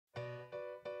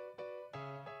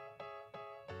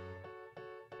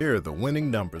Here are the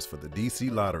winning numbers for the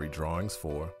DC Lottery drawings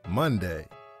for Monday,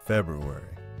 February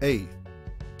 8th,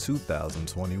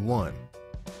 2021.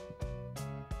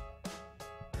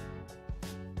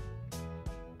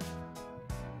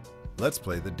 Let's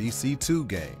play the DC2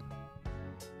 game.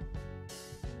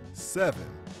 7,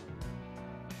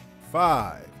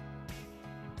 5.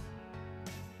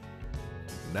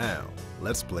 Now,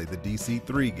 let's play the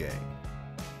DC3 game.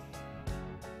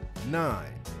 9,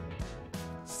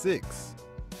 6,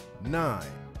 9.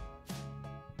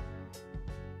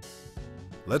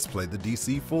 Let's play the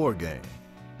DC4 game.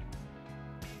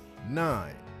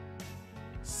 9,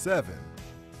 7,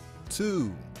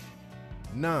 2,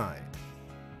 9.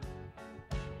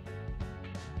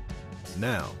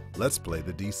 Now, let's play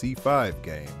the DC5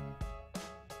 game.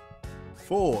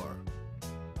 4,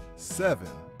 7,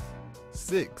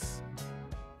 6,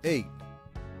 8,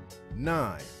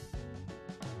 9.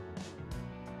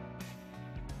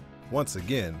 Once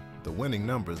again, the winning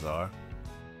numbers are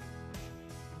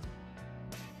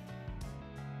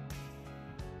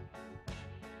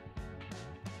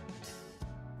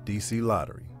DC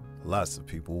Lottery. Lots of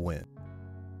people win.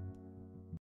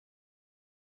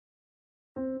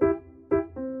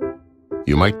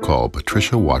 You might call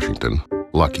Patricia Washington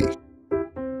lucky.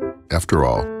 After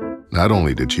all, not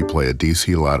only did she play a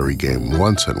DC Lottery game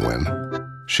once and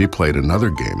win, she played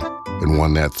another game and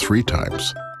won that 3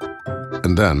 times.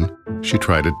 And then she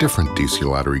tried a different DC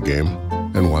Lottery game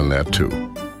and won that too.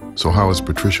 So how is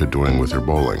Patricia doing with her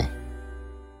bowling?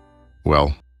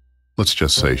 Well, let's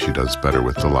just say she does better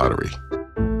with the lottery.